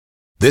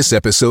This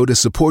episode is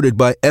supported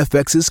by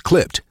FX's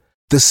Clipped,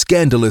 the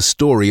scandalous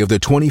story of the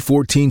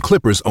 2014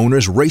 Clippers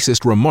owner's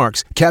racist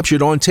remarks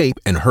captured on tape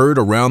and heard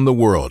around the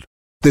world.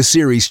 The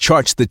series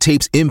charts the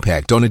tape's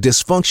impact on a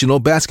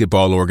dysfunctional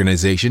basketball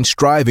organization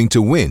striving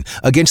to win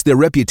against their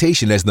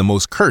reputation as the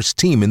most cursed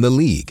team in the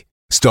league.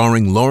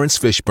 Starring Lawrence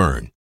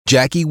Fishburne,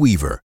 Jackie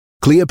Weaver,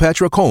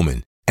 Cleopatra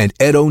Coleman, and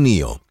Ed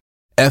O'Neill.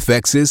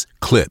 FX's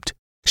Clipped,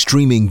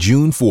 streaming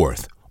June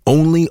 4th,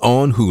 only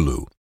on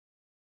Hulu.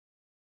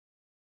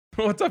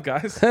 What's up,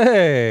 guys?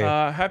 Hey.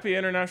 Happy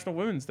International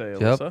Women's Day,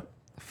 Alyssa. Yep.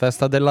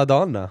 Festa della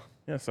Donna.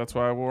 Yes, that's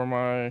why I wore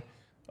my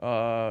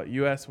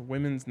U.S.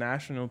 Women's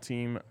National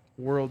Team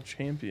World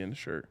Champion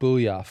shirt.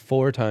 Booyah.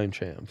 4-time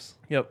champs.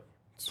 Yep.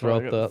 That's why I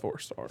got the 4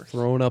 stars.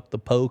 Throwing up the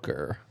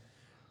poker.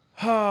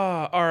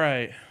 All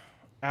right.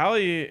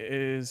 Allie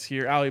is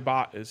here. Allie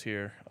Bot is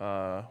here,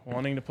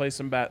 wanting to play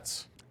some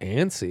bets.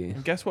 Antsy.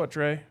 And guess what,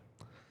 Dre?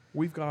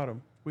 We've got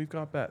them. We've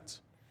got bets.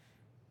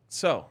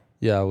 So.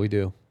 Yeah, we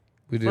do.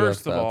 We do.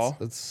 First of all,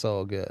 it's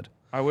so good.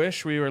 I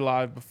wish we were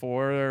live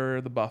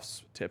before the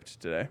Buffs tipped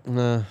today.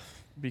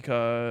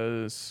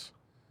 Because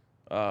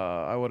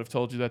I would have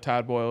told you that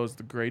Tad Boyle is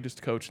the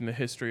greatest coach in the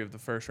history of the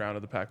first round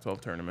of the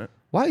Pac-12 tournament.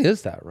 Why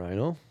is that,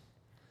 Rhino?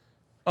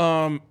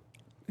 Do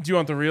you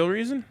want the real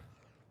reason?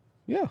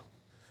 Yeah.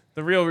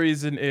 The real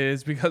reason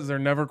is because they're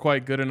never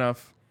quite good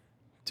enough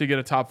to get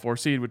a top 4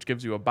 seed, which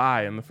gives you a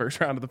bye in the first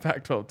round of the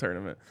Pac-12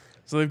 tournament.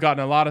 So they've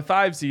gotten a lot of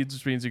 5 seeds,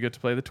 which means you get to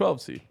play the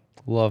 12 seed.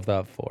 Love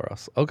that for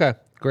us. Okay,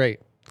 great.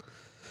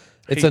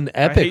 It's an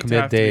epic I hate to midday.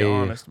 have to be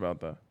honest about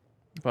that.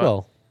 But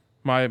well,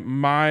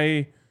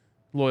 my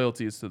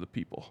loyalty is to the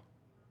people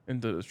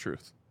and to the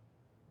truth.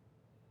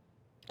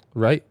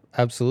 right?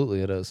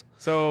 Absolutely, it is.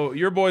 So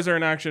your boys are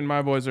in action.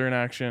 My boys are in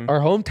action. Our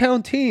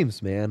hometown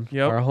teams, man.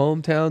 Yep. Our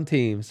hometown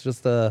teams.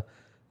 Just a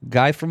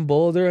guy from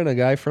Boulder and a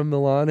guy from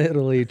Milan,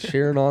 Italy,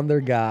 cheering on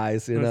their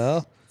guys. You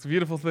know, It's a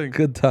beautiful thing.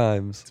 good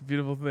times. It's a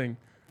beautiful thing.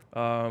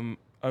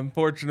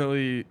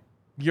 Unfortunately,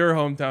 your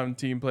hometown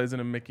team plays in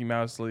a Mickey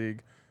Mouse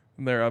league,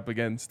 and they're up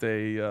against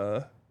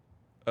a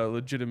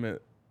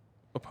legitimate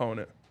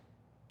opponent.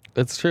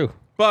 It's true.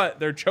 But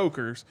they're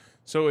chokers,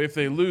 so if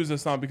they lose,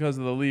 it's not because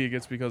of the league;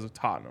 it's because of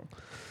Tottenham.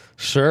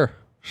 Sure.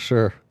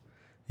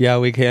 Yeah,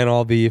 we can't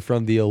all be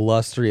from the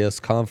illustrious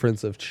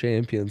Conference of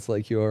Champions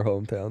like your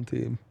hometown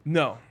team.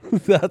 No,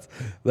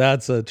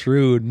 That's a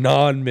true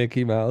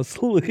non-Mickey Mouse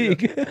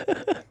league.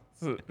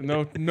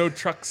 no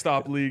truck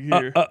stop league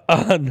here.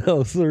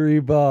 No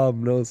sorry, Bob.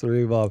 No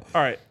sorry, Bob.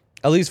 All right.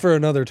 At least for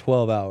another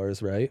 12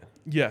 hours, right?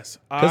 Yes,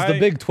 Because the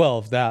Big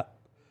 12,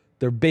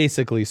 they're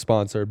basically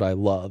sponsored by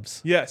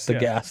Love's. Yes, the yeah.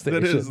 gas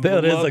station.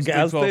 That is a Love's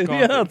gas Big 12 station.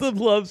 Yeah, conference.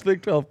 the Love's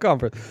Big 12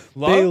 conference.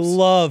 Love's? They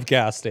love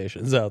gas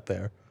stations out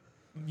there.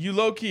 You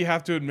low-key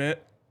have to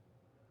admit,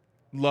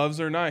 Loves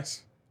are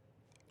nice.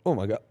 Oh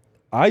my God.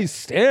 I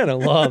stand at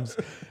Love's.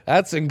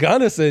 That's in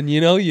Gunnison.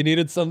 You know, you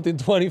needed something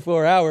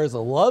 24 hours.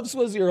 Love's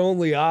was your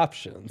only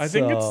option. I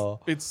think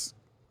it's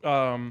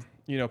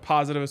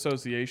positive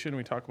association.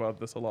 We talk about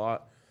this a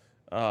lot.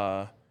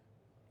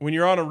 When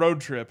you're on a road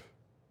trip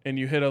and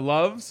you hit a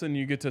Love's and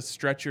you get to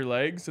stretch your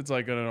legs, it's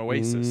like an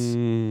oasis.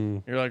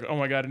 You're like, oh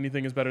my God,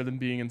 anything is better than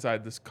being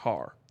inside this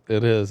car.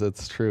 It is.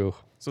 It's true.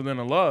 So then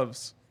a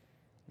Love's,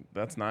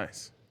 that's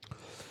nice.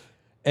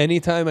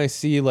 Anytime I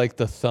see like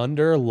the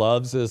Thunder,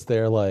 Love's is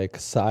their like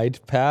side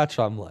patch.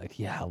 I'm like,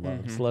 yeah,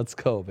 Love's. Let's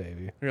go,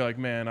 baby. You're like,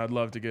 man, I'd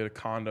love to get a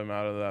condom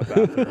out of that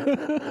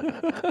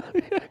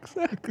bathroom. Yeah,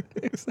 exactly.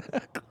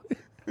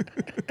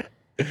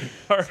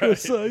 All right.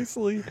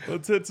 Precisely.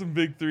 Let's hit some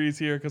big threes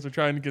here because we're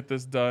trying to get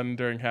this done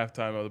during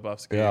halftime of the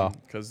Buffs game. Yeah.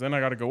 Because then I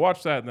got to go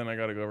watch that, and then I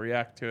got to go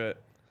react to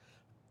it.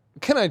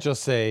 Can I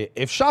just say,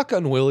 if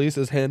Shotgun Willie's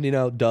is handing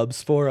out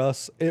dubs for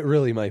us, it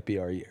really might be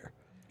our year.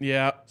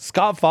 Yeah.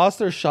 Scott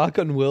Foster,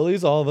 Shotgun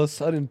Willie's, all of a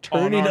sudden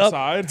turning our up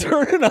side.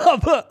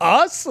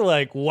 us,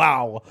 like,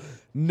 wow.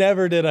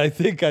 Never did I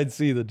think I'd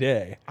see the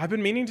day. I've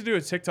been meaning to do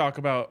a TikTok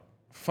about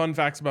fun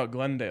facts about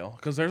Glendale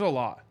because there's a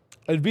lot.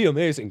 It'd be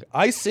amazing.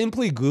 I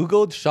simply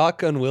Googled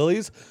Shotgun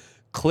Willie's,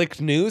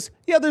 clicked news.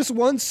 Yeah, there's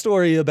one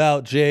story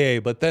about JA,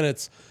 but then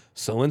it's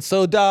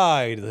so-and-so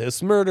died,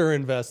 this murder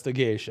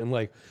investigation.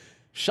 Like,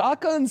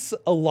 Shotguns,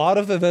 a lot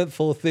of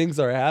eventful things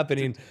are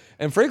happening.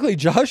 And frankly,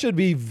 Josh should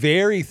be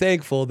very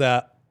thankful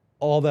that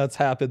all that's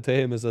happened to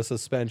him is a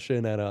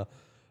suspension and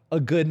a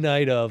good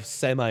night of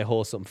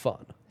semi-wholesome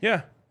fun.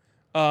 Yeah.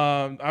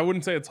 I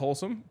wouldn't say it's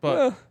wholesome,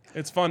 but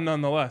it's fun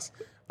nonetheless.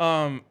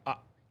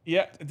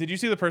 Yeah. Did you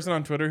see the person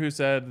on Twitter who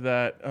said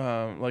that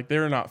they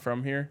were not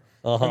from here?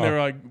 And they were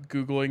like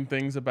Googling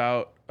things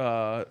about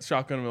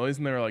Shotgun Willie's,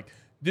 and they were like,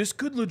 this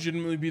could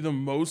legitimately be the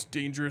most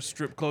dangerous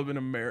strip club in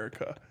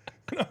America.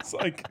 And I was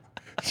like,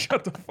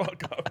 shut the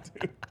fuck up,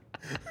 dude.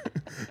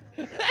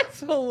 That's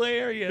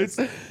hilarious.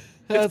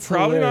 It's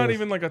probably not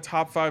even like a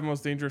top 5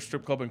 most dangerous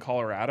strip club in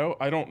Colorado.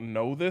 I don't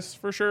know this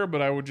for sure,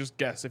 but I would just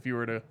guess if you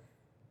were to.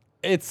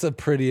 It's a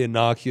pretty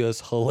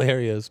innocuous,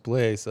 hilarious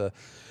place.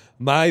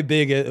 My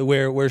big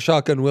where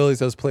Shotgun Willie's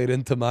has played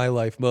into my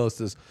life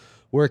most is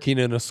working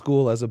in a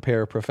school as a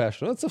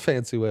paraprofessional. That's a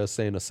fancy way of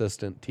saying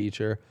assistant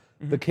teacher.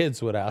 The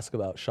kids would ask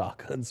about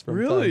shotguns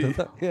from time to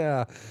time.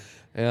 Yeah.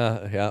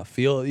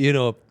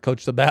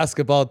 Coach the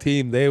basketball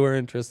team. They were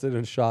interested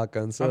in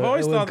shotguns. So I've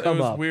always thought it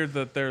was up. weird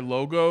that their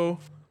logo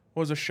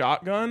was a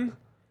shotgun,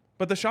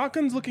 but the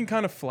shotgun's looking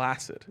kind of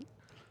flaccid.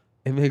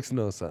 It makes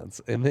no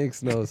sense. It's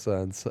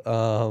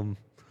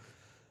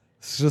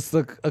just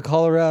a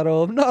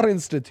Colorado, not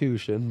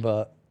institution,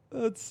 but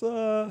it's.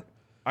 I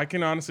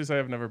can honestly say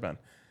I've never been.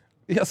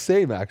 Yeah,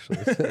 same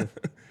actually. Same.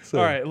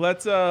 All right,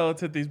 let's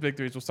hit these big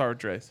threes. We'll start with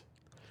Dre's.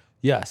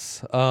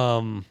 Yes.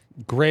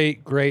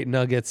 Great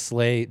Nuggets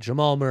slate.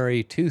 Jamal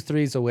Murray, 2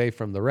 threes away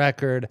from the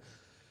record.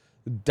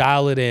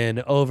 Dial it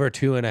in, over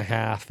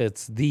 2.5.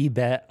 It's the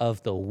bet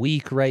of the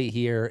week right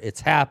here.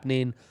 It's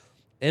happening.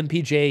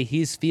 MPJ,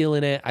 he's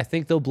feeling it. I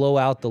think they'll blow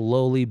out the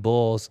lowly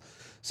Bulls.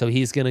 So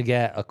he's going to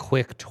get a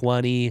quick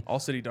 20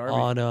 All-City Derby.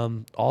 on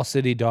them.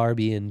 All-City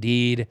Derby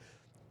indeed.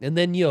 And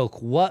then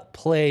Yoke. What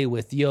play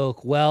with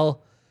Yoke?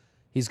 Well,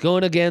 he's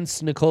going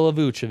against Nikola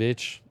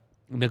Vucevic.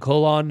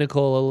 Nikola on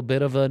Nikola, a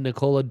bit of a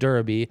Nikola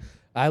Derby.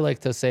 I like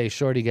to say,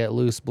 shorty get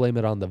loose, blame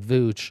it on the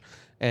Vooch.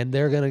 And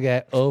they're going to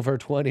get over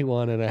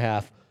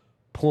 21.5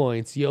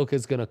 points. Yoke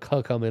is going to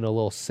cook them in a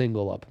little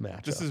single-up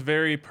matchup. This is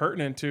very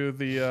pertinent to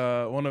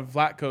the one of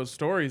Vlatko's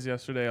stories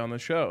yesterday on the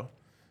show.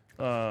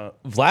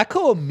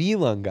 Vlatko a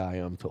Milan guy,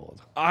 I'm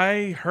told.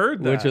 I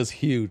heard that. Which is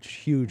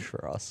huge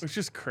for us. It's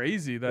just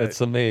crazy that It's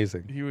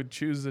amazing. he would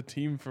choose a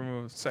team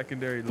from a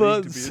secondary league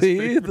But to be see, his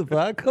favorite. the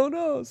Vlatko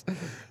knows.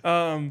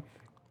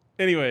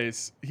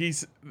 Anyways,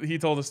 he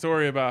told a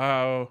story about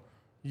how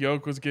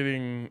Yoke was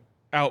getting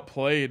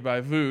outplayed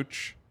by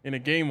Vooch in a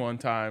game one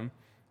time.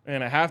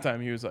 And at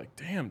halftime, he was like,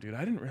 damn, dude,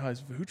 I didn't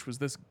realize Vooch was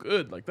this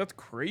good. Like, that's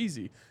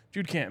crazy.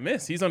 Dude can't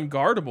miss. He's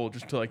unguardable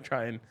just to, like,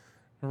 try and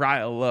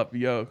rile up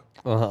Yoke.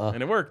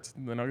 And it worked.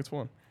 The Nuggets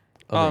won.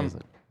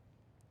 Amazing.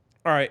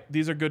 All right,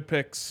 these are good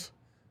picks.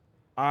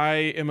 I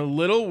am a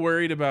little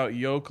worried about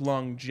Yoke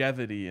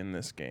longevity in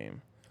this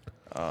game.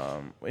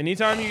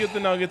 Anytime you get the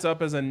Nuggets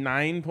up as a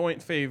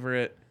 9-point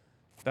favorite,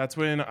 that's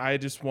when I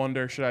just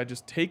wonder, should I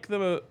just take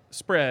the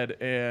spread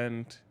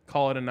and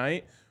call it a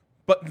night?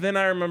 But then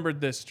I remembered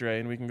this, Dre,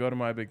 and we can go to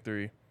my big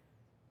three.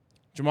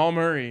 Jamal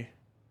Murray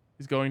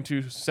is going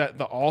to set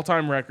the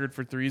all-time record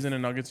for threes in a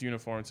Nuggets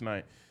uniform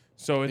tonight.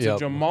 So it's a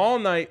Jamal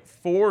night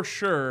for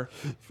sure.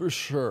 For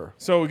sure.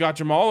 So we got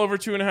Jamal over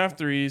 2.5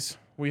 threes.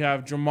 We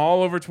have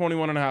Jamal over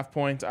 21.5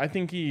 points. I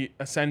think he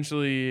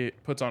essentially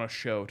puts on a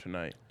show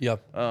tonight.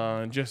 Yep.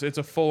 It's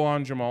a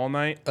full-on Jamal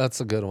night.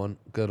 That's a good one.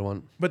 Good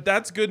one. But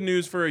that's good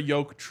news for a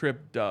Yoke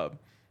trip dub.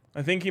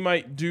 I think he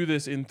might do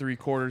this in 3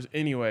 quarters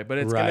anyway, but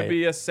it's going to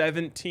be a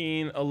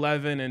 17,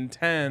 11, and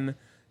 10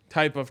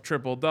 type of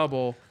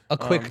triple-double. A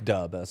quick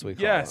dub, as we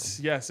call it.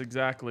 Yes,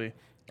 exactly.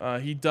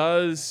 He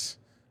does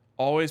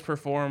always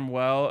perform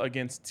well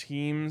against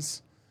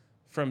teams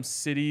from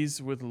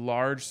cities with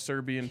large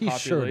Serbian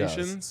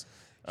populations.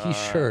 He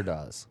sure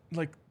does.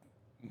 Like,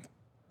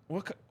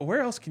 where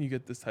else can you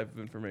get this type of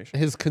information?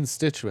 His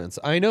constituents.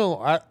 I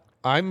know.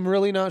 I'm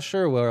really not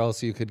sure where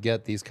else you could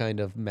get these kind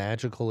of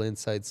magical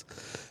insights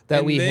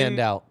that we hand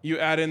out. You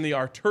add in the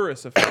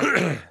Arturis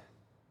effect.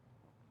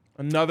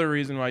 Another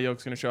reason why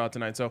Yoke's going to show out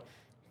tonight. So,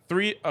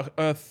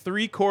 a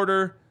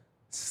 3-quarter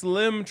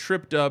slim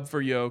trip dub for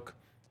Yoke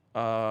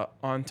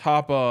on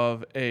top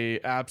of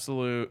a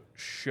absolute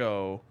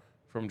show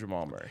from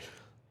Jamal Murray.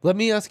 Let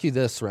me ask you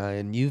this,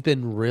 Ryan. You've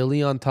been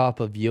really on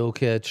top of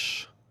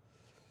Jokic.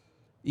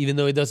 Even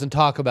though he doesn't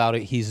talk about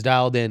it, he's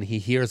dialed in. He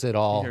hears it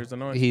all. He hears the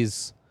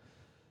noise.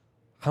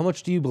 How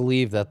much do you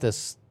believe that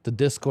the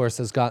discourse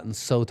has gotten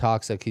so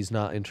toxic he's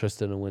not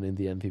interested in winning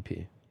the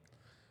MVP?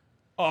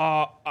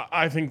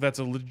 I think that's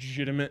a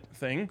legitimate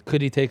thing.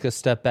 Could he take a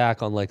step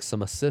back on like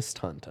some assist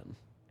hunting?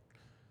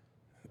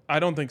 I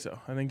don't think so.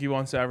 I think he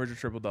wants to average a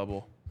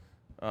triple-double.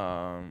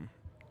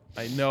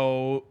 I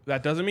know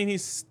that doesn't mean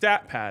he's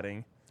stat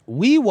padding.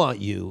 We want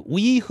you.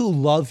 We who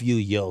love you,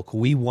 Yoke,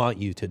 we want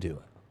you to do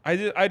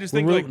it. I just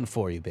think we're rooting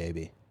for you,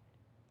 baby.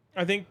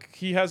 I think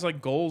he has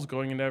like goals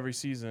going into every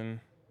season.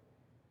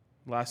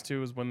 Last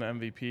 2 was win the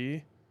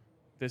MVP.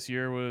 This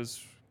year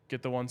was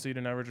get the 1 seed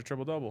and average a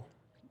triple-double.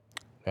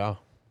 Yeah.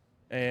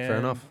 And fair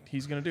enough.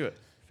 He's going to do it.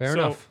 Fair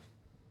enough.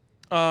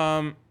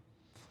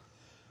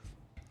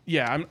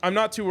 Yeah, I'm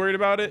not too worried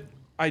about it.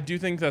 I do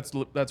think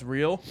that's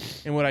real.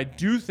 And what I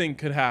do think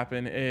could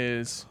happen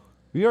is...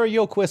 You're a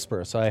Yoke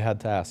whisperer, so I had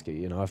to ask you.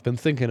 You know, I've been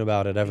thinking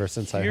about it ever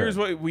since I heard. Here's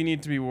what we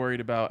need to be worried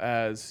about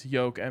as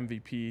Yoke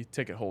MVP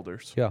ticket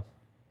holders. Yeah.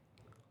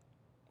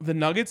 The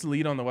Nuggets'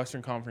 lead on the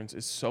Western Conference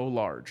is so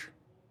large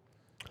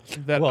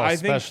that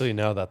especially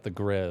now that the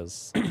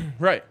Grizz.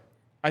 Right.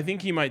 I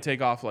think he might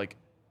take off like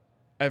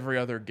every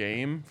other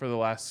game for the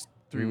last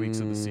 3 weeks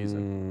of the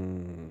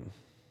season.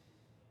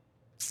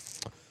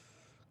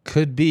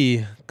 Could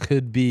be.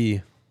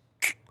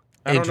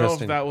 I don't know if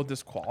that will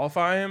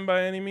disqualify him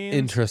by any means.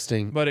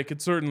 Interesting. But it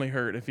could certainly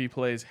hurt if he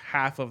plays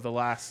half of the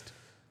last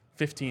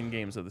 15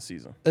 games of the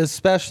season.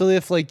 Especially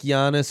if like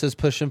Giannis is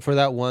pushing for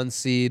that 1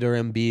 seed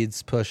or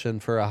Embiid's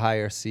pushing for a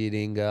higher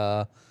seeding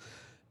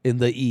in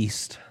the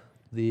East.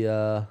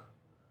 The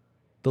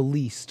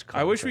least.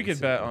 I wish we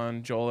could conference, bet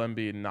on Joel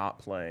Embiid not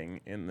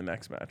playing in the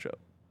next matchup.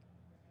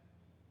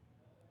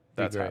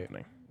 That's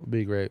happening. Would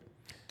be great.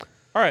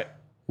 All right.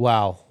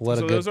 Wow,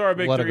 those are our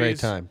big what threes. a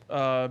great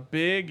time.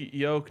 Big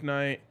yoke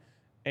night,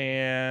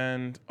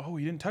 and you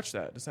didn't touch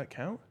that. Does that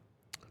count?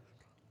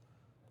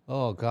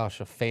 Oh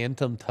gosh, a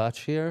phantom touch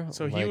here.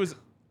 So he was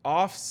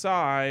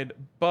offside,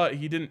 but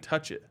he didn't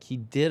touch it. He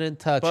didn't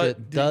touch But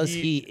it. Does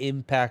he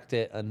impact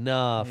it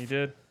enough? He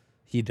did.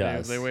 He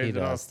does. They waved he it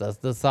does.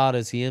 off. The thought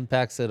is he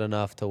impacts it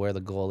enough to where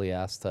the goalie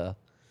has to.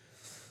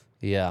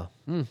 Yeah.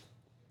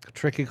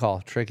 Tricky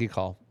call.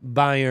 Bayern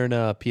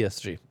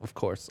PSG, of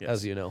course,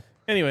 as you know.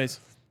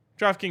 Anyways,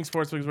 DraftKings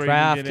Sportsbook is where you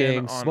can get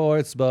in DraftKings on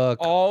Sportsbook.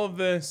 all of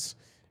this,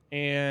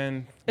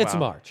 and It's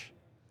March.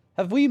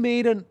 Have we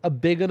made a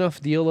big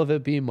enough deal of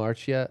it being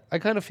March yet? I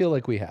kind of feel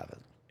like we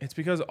haven't. It's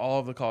because all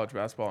of the college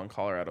basketball in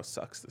Colorado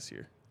sucks this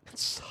year. It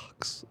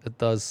sucks. It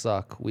does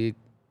suck.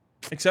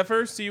 Except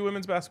for CU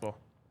women's basketball.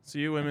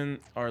 CU women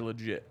are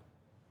legit.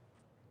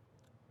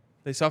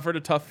 They suffered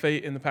a tough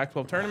fate in the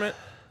Pac-12 tournament,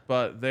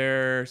 but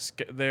they're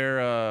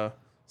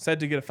said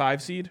to get a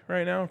 5 seed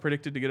right now,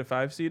 predicted to get a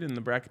 5 seed in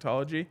the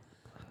bracketology.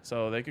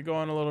 So they could go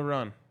on a little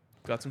run.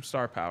 Got some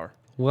star power.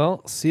 Well,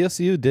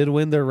 CSU did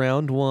win their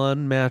round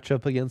 1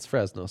 matchup against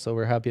Fresno, so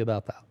we're happy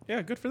about that.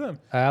 Yeah, good for them.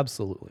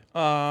 Absolutely.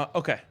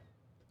 Okay.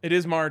 It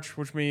is March,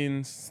 which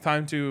means it's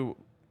time to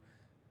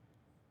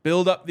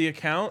build up the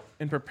account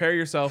and prepare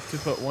yourself to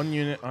put 1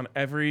 unit on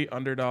every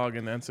underdog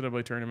in the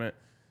NCAA tournament.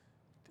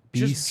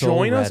 Just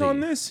join us on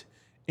this,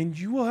 and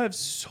you will have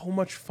so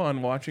much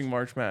fun watching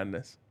March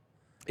Madness.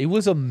 It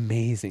was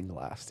amazing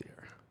last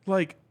year.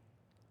 Like,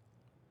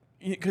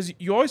 because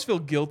you always feel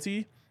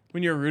guilty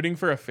when you're rooting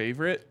for a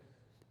favorite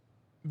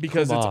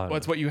because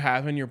it's what you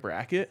have in your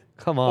bracket.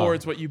 Come on. Or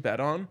it's what you bet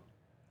on.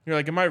 You're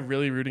like, am I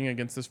really rooting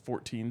against this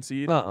 14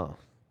 seed? Yeah.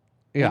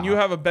 When you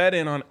have a bet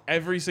in on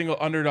every single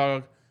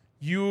underdog,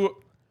 you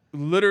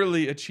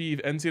literally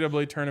achieve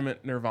NCAA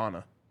tournament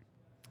nirvana.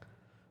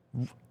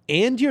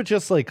 And you're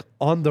just like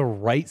on the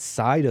right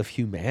side of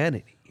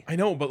humanity. I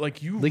know, but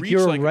like you reach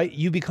you're right.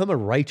 You become a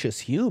righteous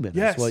human.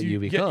 Yes, That's what you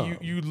become. Yeah,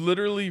 you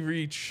literally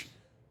reach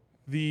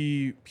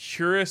the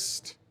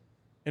purest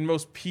and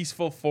most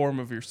peaceful form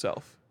of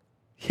yourself.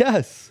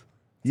 Yes.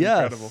 It's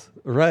incredible.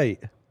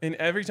 Right. And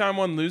every time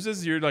one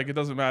loses, you're like, it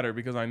doesn't matter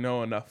because I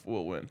know enough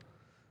will win.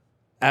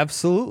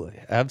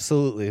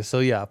 Absolutely. So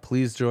yeah,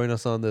 please join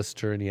us on this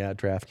journey at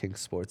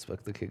DraftKings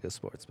Sportsbook, the king of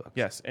sportsbook.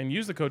 Yes, and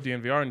use the code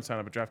DNVR and sign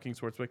up at DraftKings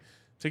Sportsbook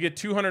to get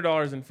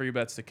 $200 in free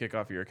bets to kick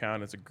off your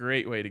account. It's a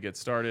great way to get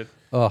started.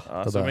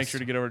 So make sure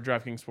to get over to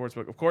DraftKings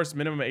Sportsbook. Of course,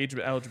 minimum age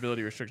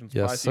eligibility restrictions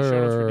apply. See show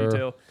notes for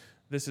detail.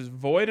 This is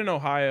void in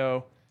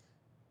Ohio.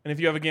 And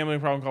if you have a gambling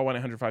problem, call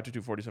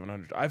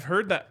 1-800-522-4700. I've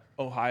heard that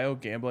Ohio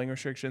gambling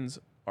restrictions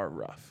are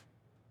rough.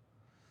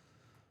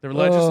 Their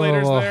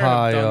legislators there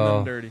have done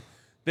them dirty.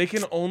 They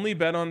can only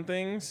bet on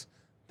things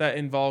that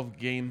involve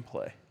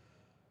gameplay.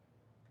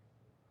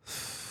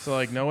 So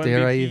like no MVPs,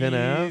 Dare I even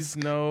ask?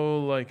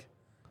 no like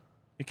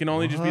it can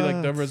only just be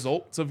like the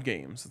results of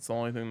games. It's the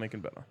only thing they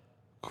can bet on.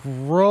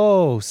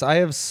 Gross. I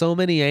have so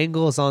many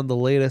angles on the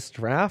latest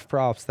draft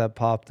props that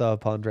popped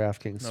up on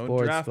DraftKings Sportsbook.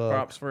 No draft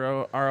props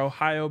for our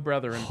Ohio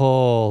brethren.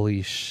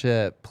 Holy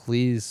shit.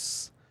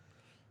 Please.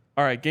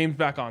 All right, game's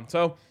back on.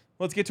 So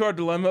let's get to our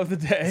dilemma of the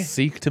day.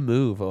 Seek to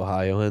move,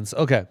 Ohioans.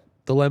 Okay.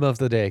 Dilemma of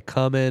the day.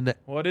 Coming.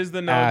 What is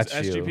the Nugs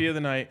SGP of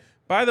the night?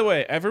 By the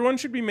way, everyone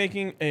should be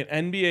making an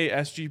NBA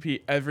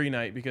SGP every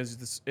night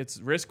because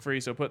it's risk-free.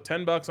 So put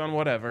 $10 on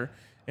whatever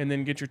and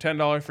then get your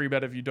 $10 free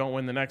bet if you don't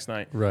win the next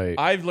night. Right.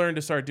 I've learned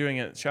to start doing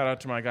it. Shout out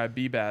to my guy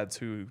B-Bads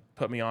who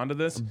put me onto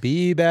this.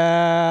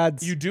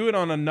 B-Bads. You do it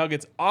on a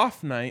Nuggets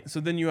off night, so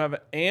then you have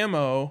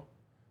ammo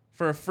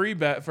for a free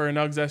bet for a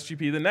Nugs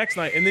SGP the next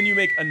night, and then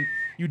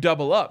you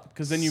double up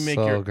because then you make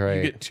you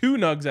get 2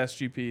 Nugs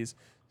SGPs.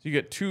 So you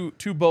get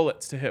two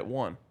bullets to hit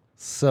one.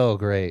 So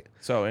great.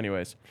 So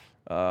anyways.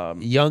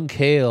 Young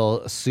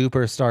Kale,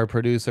 superstar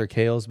producer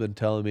Kale's been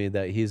telling me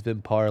that he's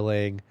been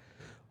parlaying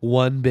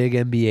one big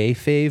NBA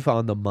fave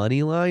on the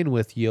money line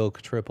with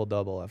Yoke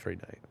triple-double every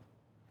night.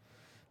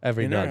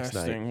 Every Nuggets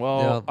night.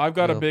 Well, I've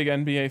got a big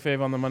NBA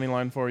fave on the money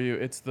line for you.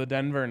 It's the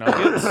Denver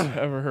Nuggets.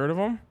 Ever heard of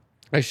them?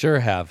 I sure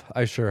have.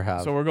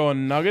 So we're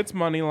going Nuggets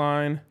money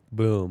line.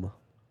 Boom.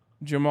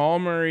 Jamal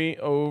Murray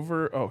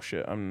over. Oh,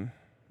 shit. I'm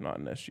not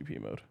in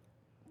SGP mode.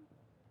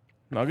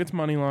 Nuggets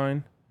money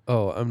line.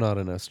 Oh, I'm not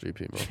in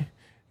SGP mode.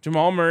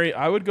 Jamal Murray,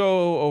 I would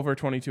go over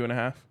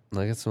 22.5.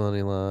 Nuggets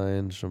money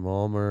line.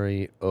 Jamal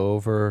Murray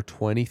over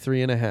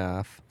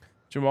 23.5.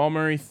 Jamal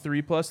Murray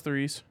 3+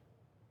 threes.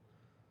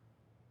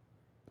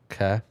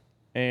 Okay.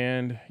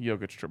 And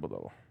Jokic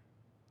triple-double.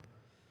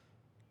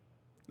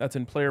 That's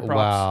in player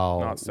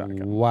props, not stack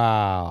count.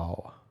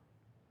 Wow.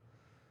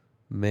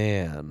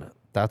 Man,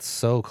 that's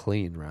so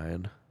clean,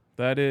 Ryan.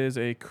 That is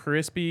a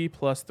crispy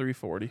plus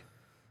 340.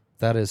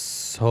 That is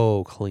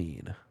so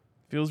clean.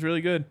 Feels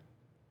really good.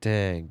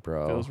 Dang,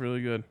 bro. Feels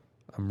really good.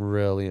 I'm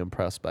really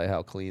impressed by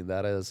how clean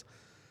that is.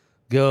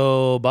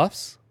 Go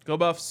Buffs. Go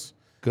Buffs.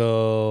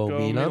 Go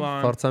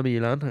Milan. Forza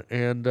Milan.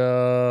 And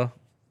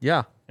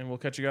yeah. And we'll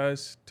catch you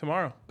guys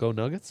tomorrow. Go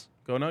Nuggets.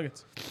 Go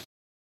Nuggets.